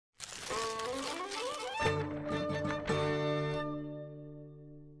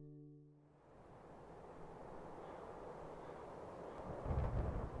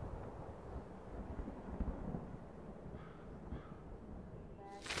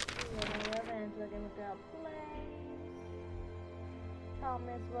Gamergirl Plays.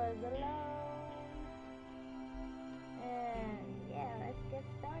 Thomas was alone. And yeah, let's get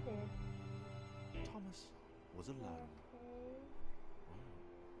started. Thomas was alone. Okay. Wow.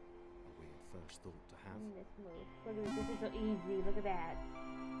 A weird first thought to have. Let's move. Look at this. This is so easy. Look at that.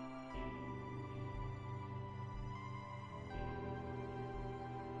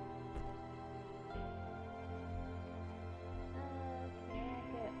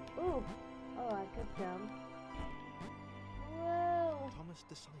 Ooh! Oh, I could jump. Whoa! Thomas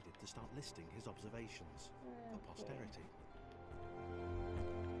decided to start listing his observations for posterity.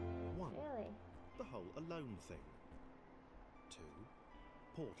 1. Really? The whole alone thing. 2.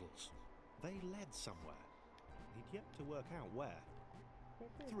 Portals. They led somewhere. He'd yet to work out where.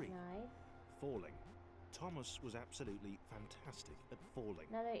 This is 3. nice. Falling. Thomas was absolutely fantastic at falling.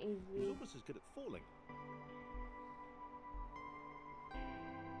 Another He was easy. almost as good at falling.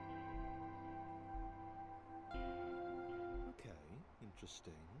 Okay,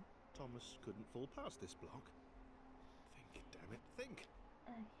 interesting. Thomas couldn't fall past this block. Think, damn it, think.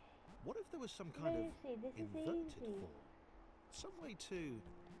 Okay. What if there was some kind of This is inverted easy. fall? Some way to...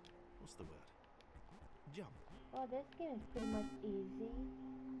 what's the word? Jump. Well, this game is pretty much easy.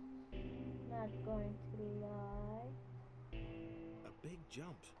 Not going to lie. A big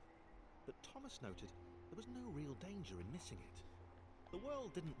jump. But Thomas noted there was no real danger in missing it. The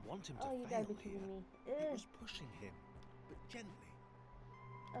world didn't want him to Oh, you gotta fail be here. kidding me. It Ugh. was pushing him, but gently.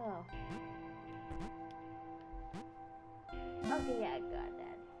 Oh. Okay, yeah, I got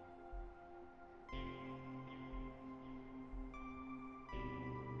that.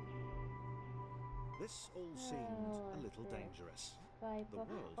 This all seemed a little dangerous. The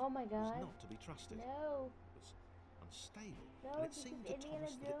world Oh my was god. not to be trusted. No. It was unstable, No, and it this seemed is to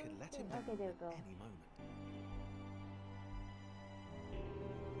Thomas Indiana that it could let him Jones. down Okay, there we go. at any moment.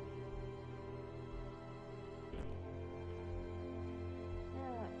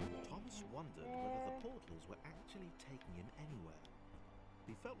 Thomas wondered whether the portals were actually taking him anywhere.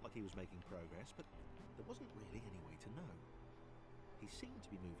 He felt like he was making progress, but there wasn't really any way to know. He seemed to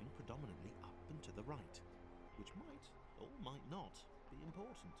be moving predominantly up and to the right, which might, or might not, be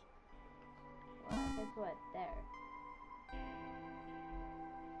important. Well, guess what? There.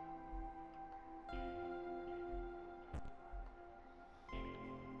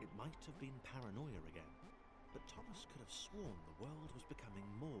 It might have been paranoia again, but Thomas could have sworn the world was becoming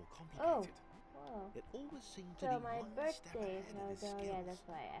more Oh. complicated. Whoa. It always seemed to So be my one step birthday. ahead of his Oh yeah, skills. that's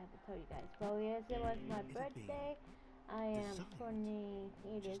why I haven't told you guys. So yes, it was my It had been birthday. I am designed 28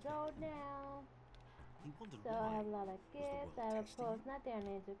 years just for old him. now. He wondered So why. I have a lot of Was the gifts. world I have a testing post him? not there on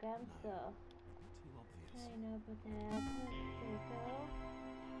Instagram, No. so Too obvious. I know about that.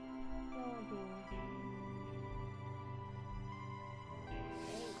 There we go.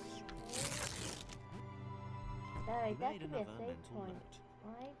 That He that made could be a another save mental point. note.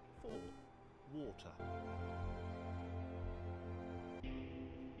 Right? 4. Water.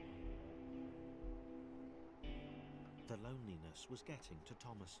 The loneliness was getting to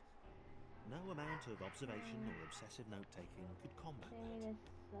Thomas. No amount of observation or obsessive note-taking could combat Say that. this.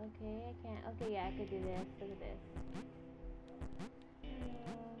 Okay, I can't. Okay, yeah, I could do this. Look at this. Okay.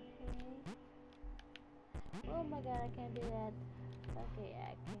 Oh my god, I can't do that. Okay, yeah,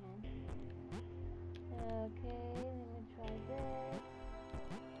 I can. Okay, let me try this.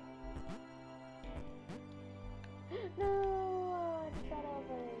 No! I start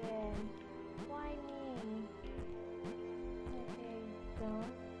over again. Why me? Okay,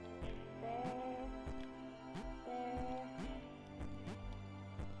 jump. There.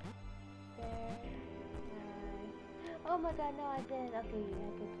 Oh my god, no, I didn't. Okay, I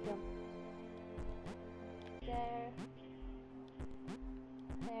could jump. There.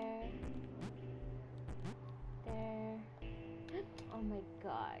 Oh my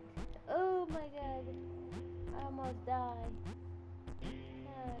god. Oh my god. I almost died.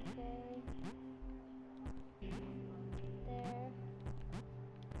 Okay. There.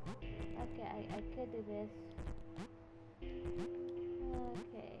 Okay, I could do this.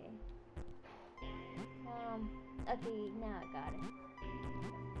 Okay. Okay, now I got it.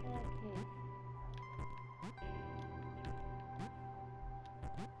 Okay.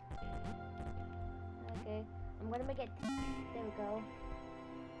 Okay, I'm gonna make it. There we go.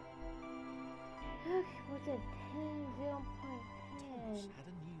 Okay, what's it? 10, 0.10. Thomas had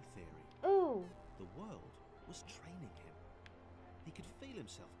a new theory. Ooh! The world was training him. He could feel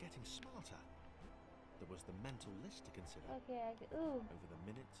himself getting smarter. There was the mental list to consider. Okay, ooh. Over the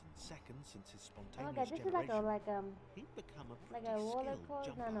minutes and seconds since his Oh my spontaneous god, this is like generation, he'd become a like pretty a roller skilled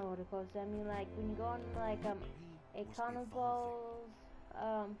coaster, jumper. not a roller coaster. I mean, like when you go on like He a was carnival's He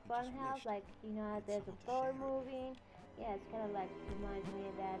was fun on house, like you know how there's a floor moving. Yeah, it's kind of like reminds me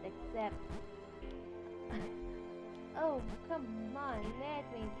of that, except. Oh, come on, let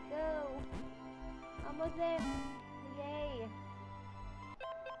me go. Almost there. Yay.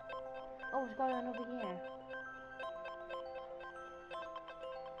 Oh, what's going on over here?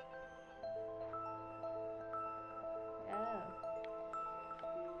 Oh.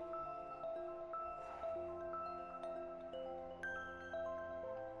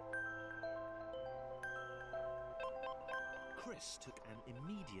 Chris took an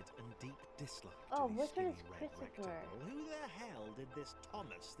immediate and deep dislike Oh, to the which one skinny is red Christopher? rectangle. Who the hell did this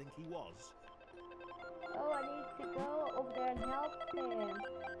Thomas think he was? Oh, I need to go over there and help him.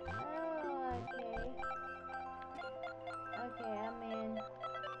 Oh, okay. Okay, I'm in.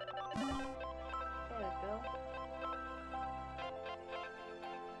 There we go.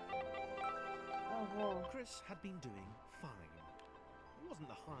 Oh, whoa. Chris had been doing fine. He wasn't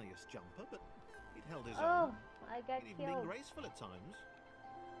the highest jumper, but he'd held his Oh, own. I got He'd even been killed. graceful at times.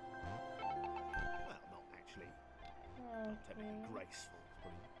 Well, not actually. Not technically Okay. graceful.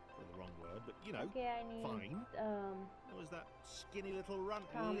 It's probably the wrong word, but you know, Okay, I need, fine. There was that skinny little runt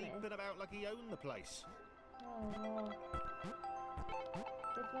Thomas. leaping about like he owned the place. Oh, no.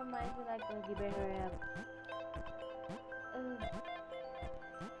 This one reminds me like, oh, you better hurry up.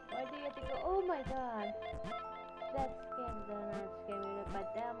 Why do you have to go? Oh my god. That scared me, not scared me, but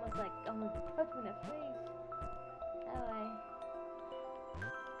that was like, almost touched me in the face. Alright.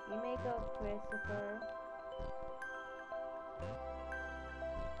 You may go, Christopher.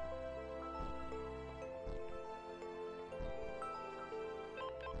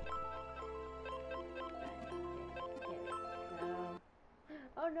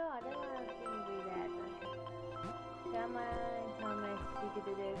 Oh no, I don't want to do that. Okay. Come on, Thomas, you can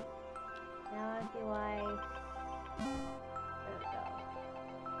do this. Now I see why. There we go.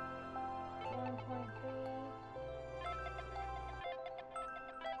 1.3.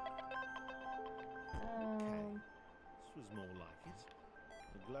 This was more like it.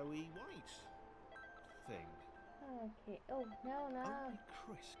 A glowy white thing. Okay. Oh no, no. Only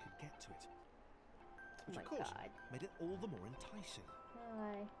Chris could get to it. Which, Oh of my course, god. made it all the more enticing.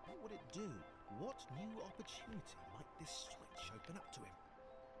 Alright. What would it do? What new opportunity might this switch open up to him?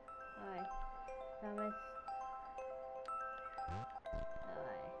 Alright. Thomas.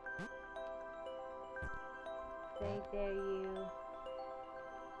 Alright. Stay there, you.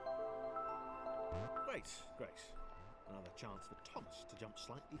 Great, great. Another chance for Thomas to jump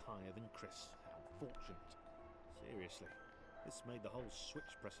slightly higher than Chris. How fortunate. Seriously, this made the whole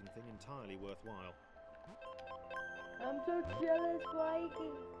switch pressing thing entirely worthwhile. I'm so jealous why you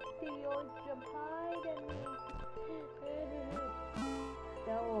can see your jump higher than me.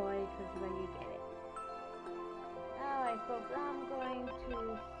 Don't worry, because when you get it. Alright folks, I'm going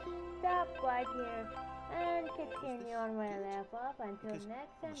to stop right here and continue on where I left off until Because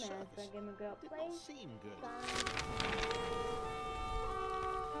next on time the as surface, Gamergirl it did Plays not seem good. Thomas.